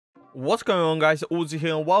What's going on, guys? Auzio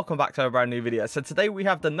here and welcome back to a brand new video. So today we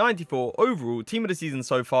have the 94 overall team of the season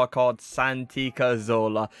so far card, Santi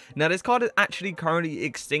Cazorla. Now this card is actually currently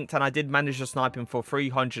extinct and I did manage to snipe him for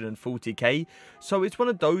 340k. So it's one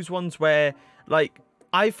of those ones where, like,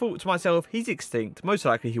 I thought to myself, he's extinct. Most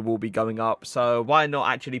likely he will be going up. So why not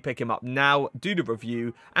actually pick him up now, do the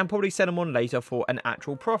review, and probably sell him on later for an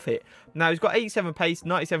actual profit. Now, he's got 87 pace,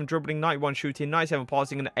 97 dribbling, 91 shooting, 97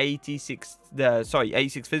 passing, and 86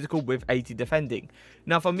 physical with 80 defending.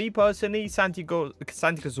 Now, for me personally, Santi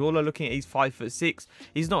Cazorla, looking at he's 5'6",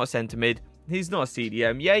 he's not a centre mid. He's not a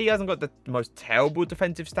CDM. Yeah, he hasn't got the most terrible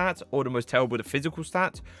defensive stats or the most terrible physical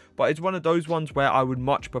stats, but it's one of those ones where I would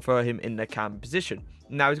much prefer him in the cam position.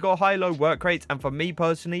 Now, he's got high-low work rates, and for me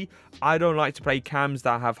personally, I don't like to play cams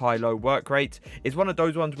that have high-low work rates. It's one of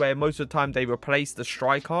those ones where most of the time they replace the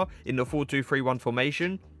striker in the 4-2-3-1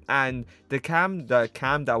 formation, and the cam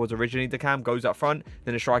that was originally the cam goes up front,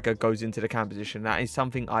 then the striker goes into the cam position. That is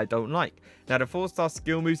something I don't like. Now, the 4-star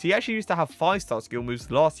skill moves, he actually used to have 5-star skill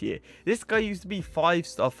moves last year. This guy used to be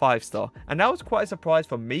 5-star, 5-star, and that was quite a surprise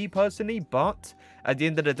for me personally, but at the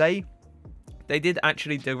end of the day, they did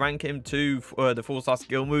actually rank him to the 4-star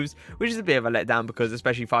skill moves, which is a bit of a letdown because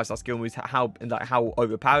especially 5-star skill moves, how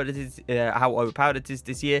overpowered it is,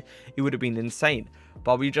 this year, it would have been insane.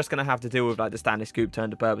 But we're just going to have to deal with like the standard scoop, turn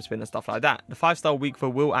to purple spin and stuff like that. The 5-star weak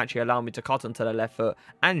foot will actually allow me to cut onto the left foot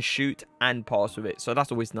and shoot and pass with it. So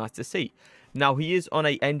that's always nice to see. Now, he is on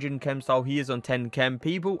a engine chem style. He is on 10 chem.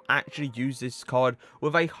 People actually use this card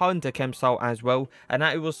with a hunter chem style as well. And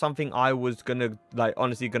that was something I was going to, like,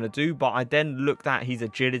 honestly going to do. But I then looked at his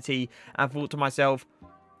agility and thought to myself,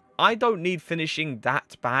 I don't need finishing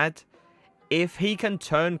that bad. If he can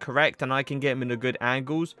turn correct and I can get him in the good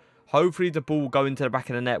angles, hopefully the ball will go into the back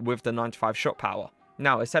of the net with the 95 shot power.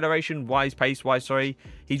 Now, acceleration-wise, pace-wise,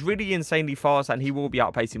 he's really insanely fast and he will be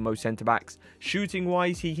outpacing most centre-backs.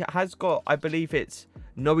 Shooting-wise, he has got, I believe it's...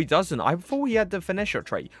 No, he doesn't. I thought he had the finesse shot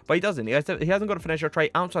trait, but he doesn't. He hasn't got a finesse shot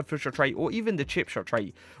trait, outside foot shot trait, or even the chip shot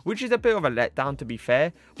trait, which is a bit of a letdown, to be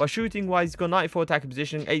fair. But shooting-wise, he's got 94 attacking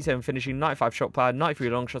positioning, 87 finishing, 95 shot power, 93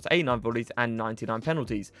 long shots, 89 volleys, and 99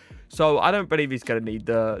 penalties. So I don't believe he's going to need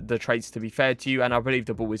the traits, to be fair to you, and I believe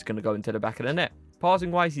the ball is going to go into the back of the net.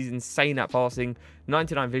 Passing-wise, he's insane at passing.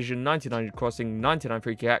 99 vision, 99 crossing, 99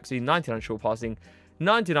 free kick accuracy, 99 short passing,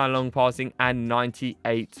 99 long passing, and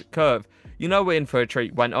 98 curve. You know we're in for a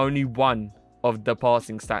treat when only one of the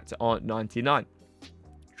passing stats aren't 99.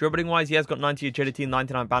 Dribbling-wise, he has got 90 agility,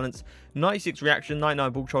 99 balance, 96 reaction,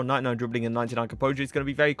 99 ball control, 99 dribbling, and 99 composure. He's going to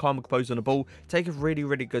be very calm and composed on the ball, take a really,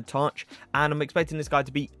 really good touch, and I'm expecting this guy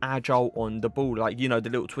to be agile on the ball, like, you know, the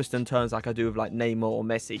little twist and turns like I do with, like, Neymar or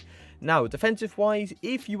Messi. Now, defensive-wise,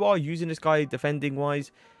 if you are using this guy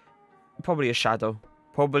defending-wise, probably a shadow.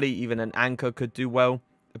 Probably even an anchor could do well.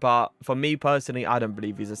 But for me personally, I don't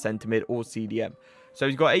believe he's a centre mid or CDM. So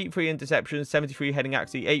he's got 83 interceptions, 73 heading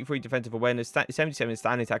accuracy, 83 defensive awareness, 77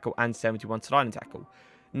 standing tackle, and 71 sliding tackle.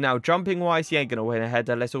 Now, jumping-wise, he ain't going to win a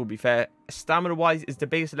header, let's all be fair. Stamina-wise is the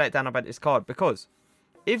biggest letdown about this card, because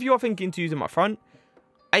if you're thinking to use him up front,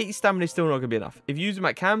 80 stamina is still not going to be enough. If you use him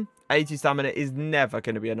at cam, 80 stamina is never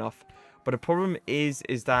going to be enough. But the problem is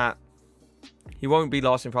that he won't be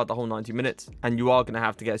lasting throughout the whole 90 minutes, and you are going to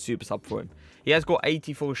have to get a super sub for him. He has got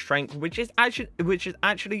 84 strength, which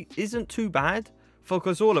actually isn't too bad for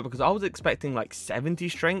Cazorla, because I was expecting like 70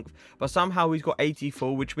 strength, but somehow he's got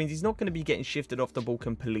 84, which means he's not going to be getting shifted off the ball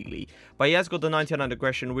completely. But he has got the 99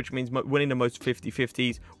 aggression, which means winning the most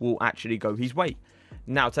 50-50s will actually go his way.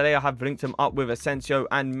 Now, today I have linked him up with Asensio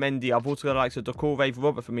and Mendy. I've also got the likes of Decore,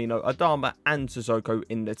 Robert Firmino, Adama, and Sissoko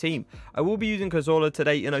in the team. I will be using Cazorla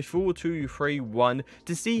today in a 4-2-3-1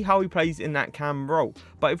 to see how he plays in that cam role.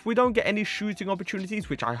 But if we don't get any shooting opportunities,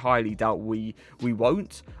 which I highly doubt we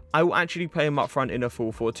won't, I will actually play him up front in a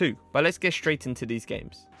 4-4-2. But let's get straight into these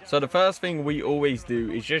games. So the first thing we always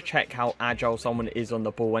do is just check how agile someone is on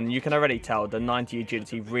the ball, and you can already tell the 90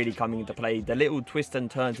 agility really coming into play. The little twist and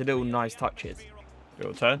turns, the little nice touches.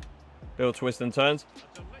 Little turn, little twist and turns.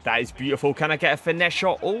 That is beautiful. Can I get a finesse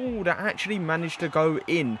shot? Oh, that actually managed to go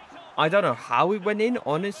in. I don't know how it went in,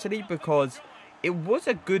 honestly, because it was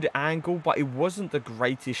a good angle, but it wasn't the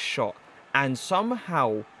greatest shot. And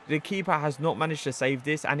somehow the keeper has not managed to save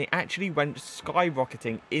this, and it actually went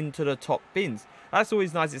skyrocketing into the top bins. That's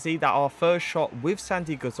always nice to see that our first shot with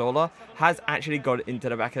Santi Cazorla has actually got into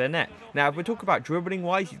the back of the net. Now, if we talk about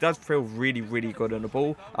dribbling-wise, he does feel really, really good on the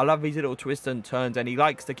ball. I love his little twists and turns, and he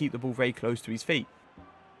likes to keep the ball very close to his feet.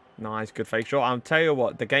 Nice, good fake shot. I'll tell you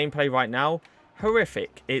what, the gameplay right now,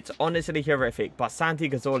 horrific. It's honestly horrific, but Santi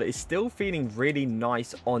Cazorla is still feeling really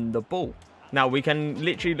nice on the ball. Now, we can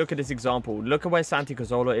literally look at this example. Look at where Santi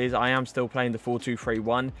Cazorla is. I am still playing the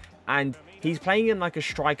 4-2-3-1. And he's playing in like a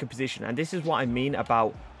striker position. And this is what I mean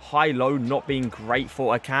about high-low not being great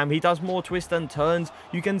for a cam. He does more twists and turns.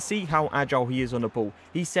 You can see how agile he is on the ball.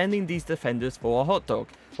 He's sending these defenders for a hot dog.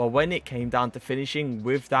 But when it came down to finishing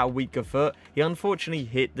with that weaker foot, he unfortunately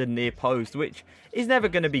hit the near post, which is never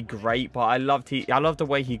going to be great. But I loved the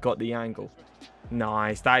way he got the angle.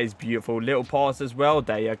 Nice, that is beautiful. Little pass as well.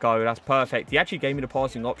 There you go. That's perfect. He actually gave me the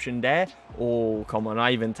passing option there. Oh, come on.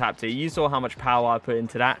 I even tapped it. You saw how much power I put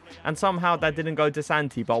into that. And somehow that didn't go to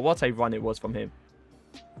Santi. But what a run it was from him.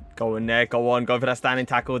 Go in there. Go on. Go for that standing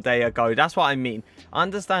tackle. There you go. That's what I mean. I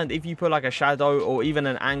understand if you put like a shadow or even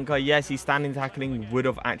an anchor. Yes, his standing tackling would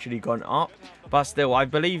have actually gone up. But still, I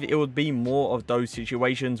believe it would be more of those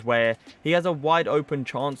situations where he has a wide open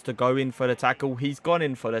chance to go in for the tackle. He's gone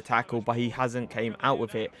in for the tackle, but he hasn't came out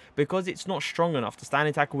with it because it's not strong enough. The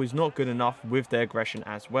standing tackle is not good enough with the aggression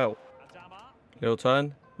as well. Little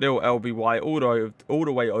turn. Little LBY all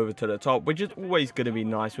the way over to the top, which is always going to be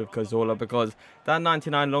nice with Cazorla because that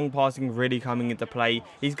 99 long passing really coming into play.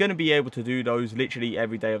 He's going to be able to do those literally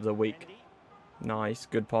every day of the week. Nice.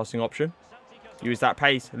 Good passing option. Use that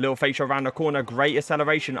pace. Little fake shot around the corner. Great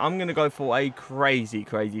acceleration. I'm going to go for a crazy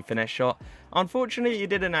finesse shot. Unfortunately, it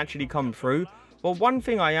didn't actually come through. But one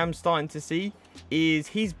thing I am starting to see is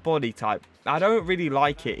his body type. I don't really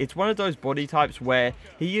like it. It's one of those body types where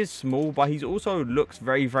he is small, but he also looks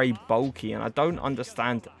very bulky. And I don't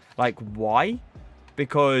understand, like, why.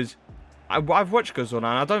 Because I've watched Cazorla and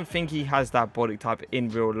I don't think he has that body type in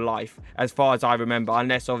real life as far as I remember,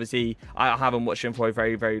 unless obviously I haven't watched him for a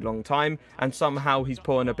very long time and somehow he's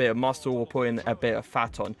putting a bit of muscle or putting a bit of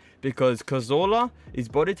fat on, because Cazorla, his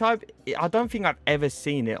body type, I don't think I've ever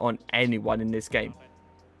seen it on anyone in this game.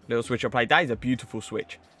 Little switch of play. That is a beautiful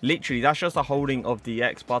switch. Literally, that's just a holding of the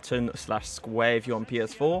X button / square if you're on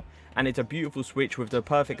PS4, and it's a beautiful switch with the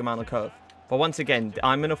perfect amount of curve. But once again,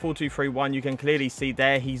 I'm in a 4-2-3-1. You can clearly see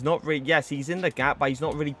there, he's not really, yes, he's in the gap, but he's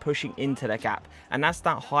not really pushing into the gap. And that's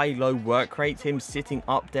that high-low work rate, him sitting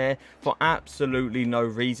up there for absolutely no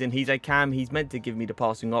reason. He's a cam, he's meant to give me the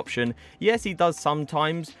passing option. Yes, he does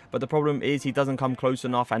sometimes, but the problem is he doesn't come close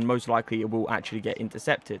enough, and most likely it will actually get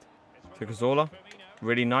intercepted. So Cazorla,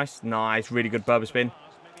 really nice, really good Berber spin.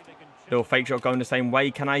 Little fake shot going the same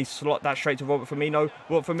way. Can I slot that straight to Robert Firmino?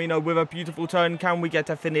 Robert Firmino with a beautiful turn. Can we get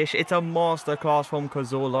a finish? It's a masterclass from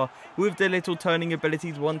Cazorla with the little turning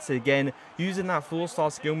abilities once again. Using that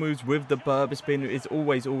 4-star skill moves with the Berber spin is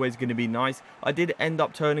always going to be nice. I did end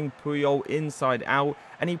up turning Puyol inside out,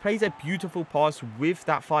 and he plays a beautiful pass with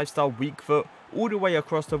that 5-star weak foot all the way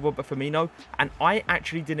across to Robert Firmino, and I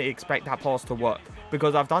actually didn't expect that pass to work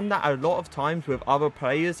because I've done that a lot of times with other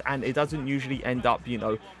players and it doesn't usually end up, you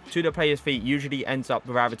know, to the player's feet. Usually ends up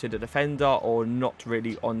rather to the defender or not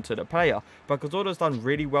really onto the player. But Cazorla's done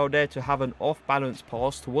really well there to have an off-balance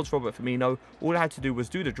pass towards Robert Firmino. All I had to do was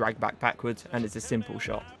do the drag backwards, and it's a simple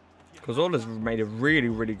shot. Cazorla's made a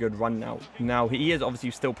really good run now. Now, he is obviously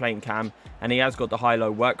still playing cam, and he has got the high-low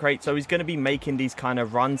work rate, so he's going to be making these kind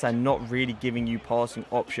of runs and not really giving you passing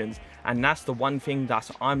options. And that's the one thing that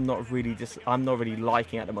I'm not really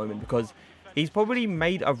liking at the moment, because he's probably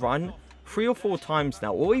made a run 3 or 4 times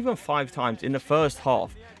now, or even 5 times in the first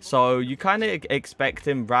half. So you kind of expect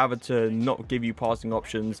him rather to not give you passing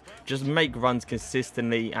options, just make runs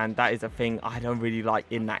consistently, and that is a thing I don't really like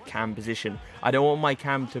in that cam position. I don't want my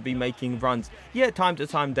cam to be making runs. Yeah, time to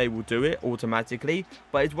time they will do it automatically,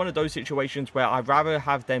 but it's one of those situations where I'd rather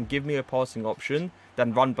have them give me a passing option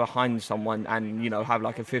than run behind someone and, you know, have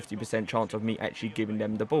like a 50% chance of me actually giving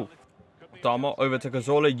them the ball. Dharma over to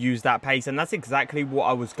Cazorla, use that pace, and that's exactly what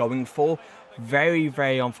I was going for.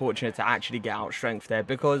 Very unfortunate to actually get out strength there,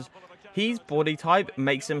 because his body type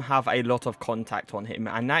makes him have a lot of contact on him,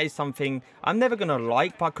 and that is something I'm never going to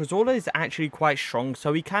like. But Cazorla is actually quite strong,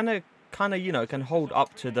 so he kind of you know, can hold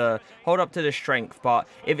up to the strength. But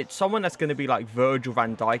if it's someone that's going to be like Virgil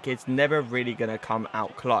van Dijk, it's never really going to come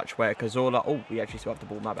out clutch, where Cazorla, oh, we actually swapped the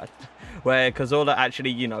ball, my bad, where Cazorla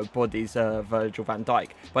actually, you know, bodies Virgil van Dijk,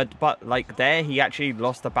 but like there he actually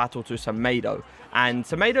lost the battle to Semedo, and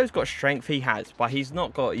Semedo's got strength, he has, but he's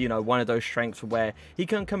not got, you know, one of those strengths where he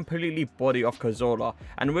can completely body off Cazorla.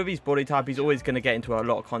 And with his body type, he's always going to get into a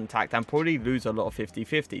lot of contact and probably lose a lot of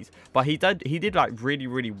 50-50s. But he did like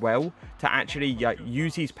really well to actually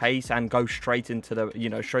use his pace and go straight into the, you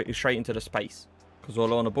know, straight into the space.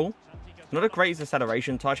 Cazorla on the ball. Not a great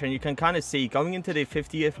acceleration touch, and you can kind of see going into the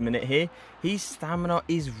 50th minute here, his stamina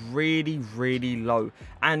is really, really low.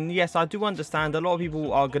 And yes, I do understand a lot of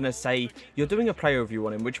people are going to say you're doing a player review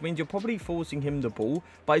on him, which means you're probably forcing him the ball.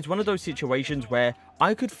 But it's one of those situations where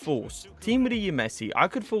I could force Team of the Year Messi, I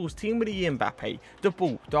could force Team of the Year Mbappe the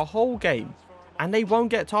ball the whole game, and they won't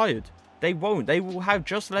get tired. They won't. They will have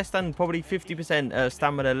just less than probably 50%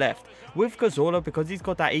 stamina left. With Cazorla, because he's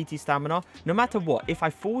got that 80 stamina, no matter what, if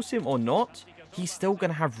I force him or not, he's still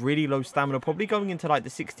going to have really low stamina, probably going into like the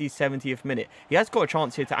 60th, 70th minute. He has got a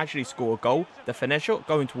chance here to actually score a goal. The finesse shot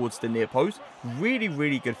going towards the near post. Really,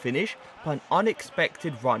 really good finish, but an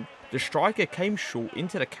unexpected run. The striker came short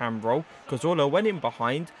into the cam roll. Cazorla went in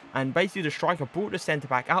behind, and basically the striker brought the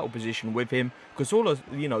centre-back out of position with him. Cazorla,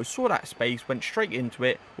 you know, saw that space, went straight into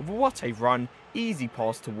it. What a run. Easy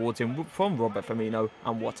pass towards him from Robert Firmino,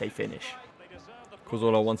 and what a finish.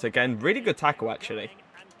 Cazorla once again. Really good tackle, actually.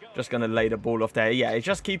 Just going to lay the ball off there. Yeah, it's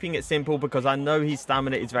just keeping it simple because I know his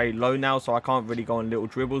stamina is very low now, so I can't really go on little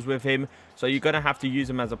dribbles with him. So you're going to have to use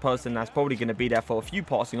him as a person that's probably going to be there for a few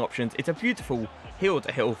passing options. It's a beautiful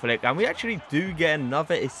heel-to-heel flick, and we actually do get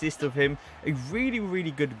another assist of him. A really,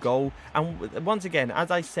 really good goal. And once again,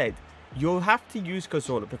 as I said, you'll have to use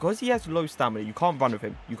Cazorla because he has low stamina. You can't run with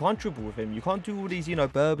him. You can't dribble with him. You can't do all these, you know,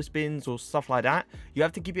 Berber spins or stuff like that. You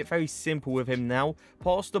have to keep it very simple with him now.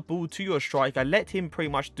 Pass the ball to your striker. Let him pretty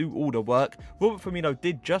much do all the work. Robert Firmino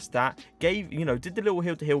did just that. Gave, you know, did the little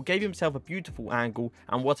heel to heel. Gave himself a beautiful angle.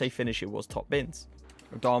 And what a finish it was. Top bins.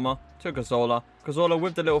 Adama to Cazorla. Cazorla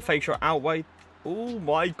with the little fake shot out way. Oh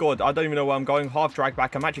my god, I don't even know where I'm going. Half drag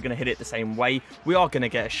back. I'm actually going to hit it the same way. We are going to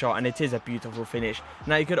get a shot, and it is a beautiful finish.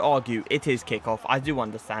 Now, you could argue it is kickoff. I do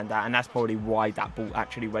understand that, and that's probably why that ball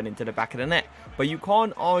actually went into the back of the net. But you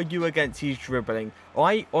can't argue against his dribbling.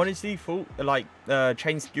 I honestly thought, like,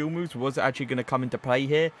 chain skill moves was actually going to come into play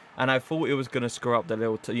here, and I thought it was going to screw up the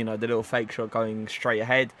little, you know, the little fake shot going straight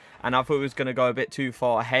ahead, and I thought it was going to go a bit too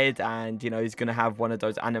far ahead, and, you know, he's going to have one of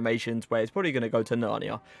those animations where it's probably going to go to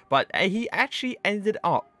Narnia. But he actually ended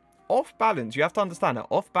up off balance. You have to understand that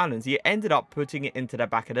off balance, he ended up putting it into the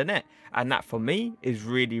back of the net, and that for me is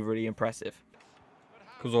really, really impressive.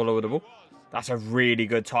 Cazorla with the ball. That's a really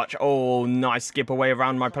good touch. Oh, nice skip away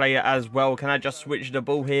around my player as well. Can I just switch the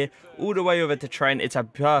ball here all the way over to Trent? It's a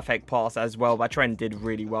perfect pass as well, but Trent did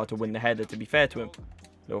really well to win the header, to be fair to him.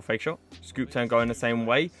 Little fake shot. Scoop turn going the same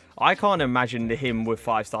way. I can't imagine him with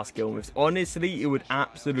 5-star skill moves. Honestly, it would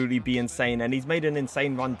absolutely be insane, and he's made an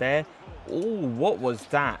insane run there. Oh, what was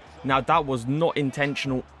that? Now, that was not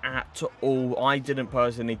intentional at all. I didn't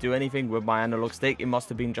personally do anything with my analog stick. It must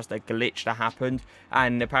have been just a glitch that happened,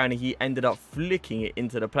 and apparently he ended up flicking it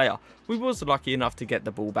into the player. We was lucky enough to get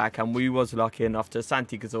the ball back, and we was lucky enough to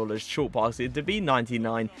Santi Cazorla's short pass it to be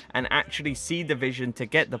 99 and actually see the vision to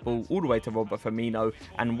get the ball all the way to Robert Firmino,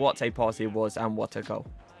 and what a pass it was, and what a goal.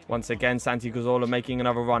 Once again, Santi Cazorla making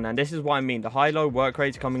another run, and this is what I mean. The high-low work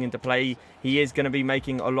rate's coming into play. He is going to be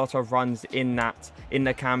making a lot of runs in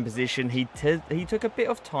the cam position. He took a bit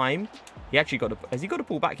of time. He actually has he got a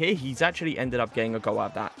ball back here? He's actually ended up getting a goal out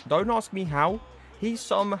of that. Don't ask me how. He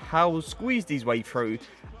somehow squeezed his way through.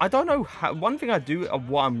 I don't know how. One thing I do,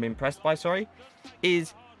 what I'm impressed by, sorry,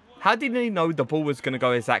 is how did he know the ball was going to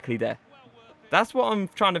go exactly there? That's what I'm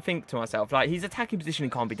trying to think to myself. Like, his attacking position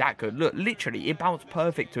can't be that good. Look, literally, it bounced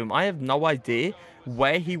perfect to him. I have no idea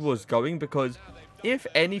where he was going because, if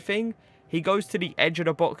anything, he goes to the edge of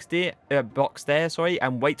the box there,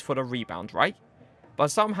 and waits for the rebound, right? But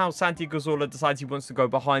somehow Santi Cazorla decides he wants to go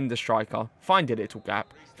behind the striker, find a little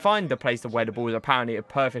gap, find the place where the ball is apparently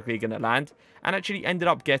perfectly going to land, and actually ended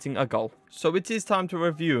up getting a goal. So it is time to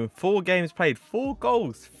review. 4 games played, 4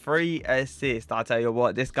 goals, 3 assists. I tell you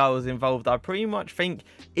what, this guy was involved, I pretty much think,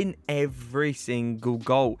 in every single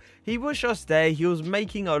goal. He was just there. He was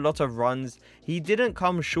making a lot of runs. He didn't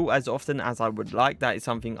come short as often as I would like. That is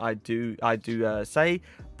something I do say,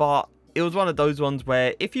 but it was one of those ones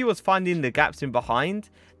where if he was finding the gaps in behind,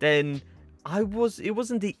 then it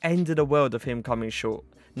wasn't the end of the world of him coming short.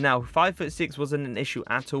 Now, 5'6" wasn't an issue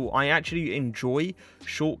at all. I actually enjoy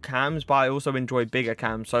short cams, but I also enjoy bigger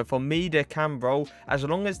cams. So for me, the cam roll, as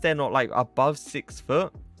long as they're not like above 6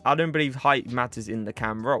 foot, I don't believe height matters in the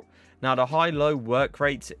cam roll. Now, the high-low work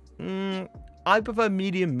rates, I prefer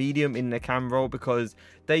medium in the cam roll because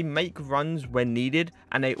they make runs when needed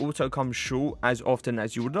and they also come short as often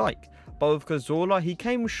as you would like. But with Cazorla, he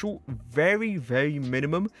came short very, very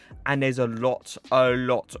minimum, and there's a lot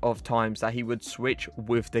of times that he would switch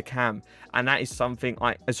with the cam, and that is something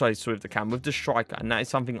with the striker, and that is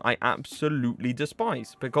something I absolutely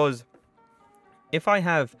despise because if I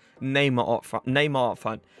have Neymar up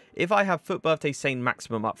front, if I have Foot Birthday Saint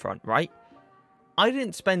Maximum up front, right? I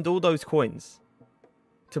didn't spend all those coins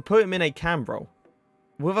to put him in a cam role.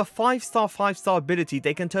 With a 5-star ability,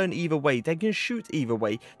 they can turn either way. They can shoot either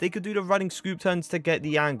way. They could do the running scoop turns to get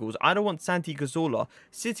the angles. I don't want Santi Cazorla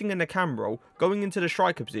sitting in the cam role, going into the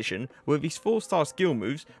striker position with these 4-star skill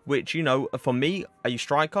moves, which, you know, for me, a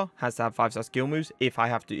striker has to have 5-star skill moves if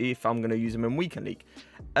I'm going to use them in weekend league.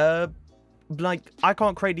 Like, I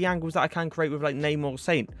can't create the angles that I can create with, like, Neymar or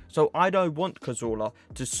Saint. So I don't want Cazorla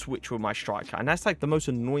to switch with my striker. And that's, like, the most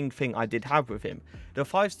annoying thing I did have with him. The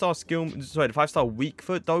 5-star weak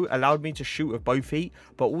foot, though, allowed me to shoot with both feet,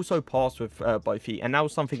 but also pass with both feet. And that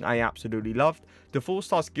was something I absolutely loved. The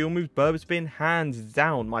 4-star skill move, Burb spin, hands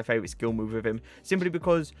down my favorite skill move with him. Simply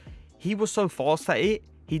because he was so fast at it.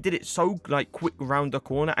 He did it so, like, quick round the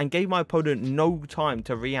corner and gave my opponent no time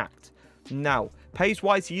to react. Now,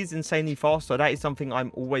 pace-wise, he is insanely fast, so that is something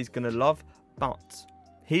I'm always going to love. But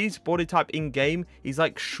his body type in-game is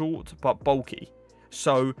like short but bulky.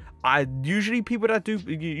 So, usually people that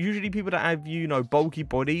have, you know, bulky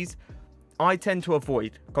bodies, I tend to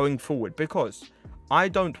avoid going forward because I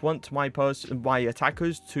don't want my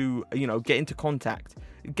attackers to, you know, get into contact.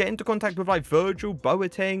 Get into contact with, like, Virgil,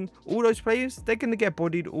 Boateng, all those players, they're going to get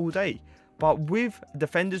bodied all day. But with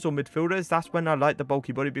defenders or midfielders, that's when I like the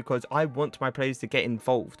bulky body because I want my players to get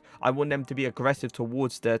involved. I want them to be aggressive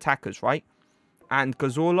towards the attackers, right? And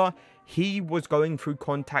Cazorla, he was going through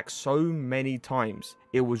contact so many times.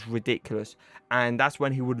 It was ridiculous. And that's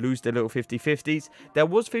when he would lose the little 50-50s. There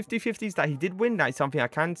was 50-50s that he did win. That is something I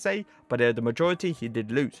can say. But the majority, he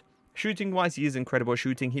did lose. Shooting wise, he is incredible at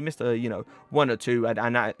shooting. He missed a, you know, 1 or 2,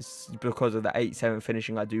 and that's because of the 8-7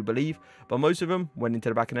 finishing, I do believe. But most of them went into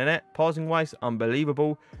the back of the net. Passing wise,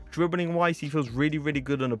 unbelievable. Dribbling wise, he feels really, really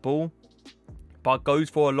good on the ball, but goes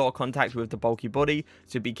for a lot of contact with the bulky body,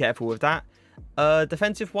 so be careful with that.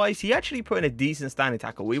 Defensive wise, he actually put in a decent standing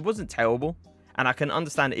tackle. It wasn't terrible. And I can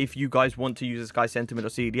understand if you guys want to use this guy's sentiment or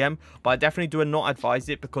CDM, but I definitely do not advise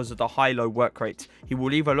it because of the high-low work rates. He will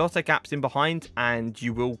leave a lot of gaps in behind, and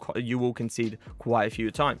you will concede quite a few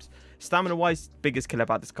times. Stamina-wise, biggest killer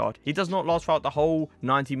about this card. He does not last throughout the whole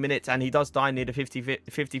 90 minutes, and he does die near the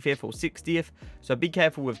 55th or 60th, so be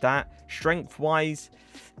careful with that. Strength-wise,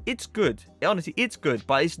 it's good. Honestly, it's good,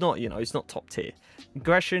 but it's not, you know, it's not top tier.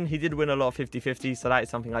 Aggression, he did win a lot of 50-50s, so that is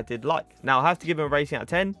something I did like. Now, I have to give him a rating out of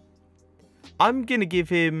 10. I'm going to give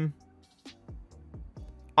him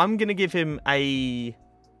a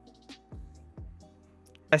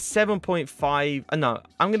 7.5. No,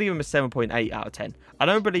 I'm going to give him a 7.8 out of 10. I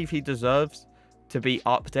don't believe he deserves to be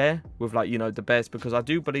up there with, like, you know, the best, because I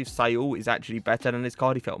do believe Sayul is actually better than this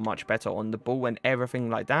card. He felt much better on the ball and everything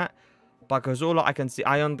like that. But Cazorla,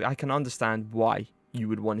 I can understand why you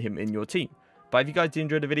would want him in your team. But if you guys did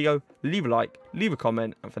enjoy the video, leave a like, leave a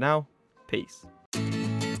comment, and for now, peace.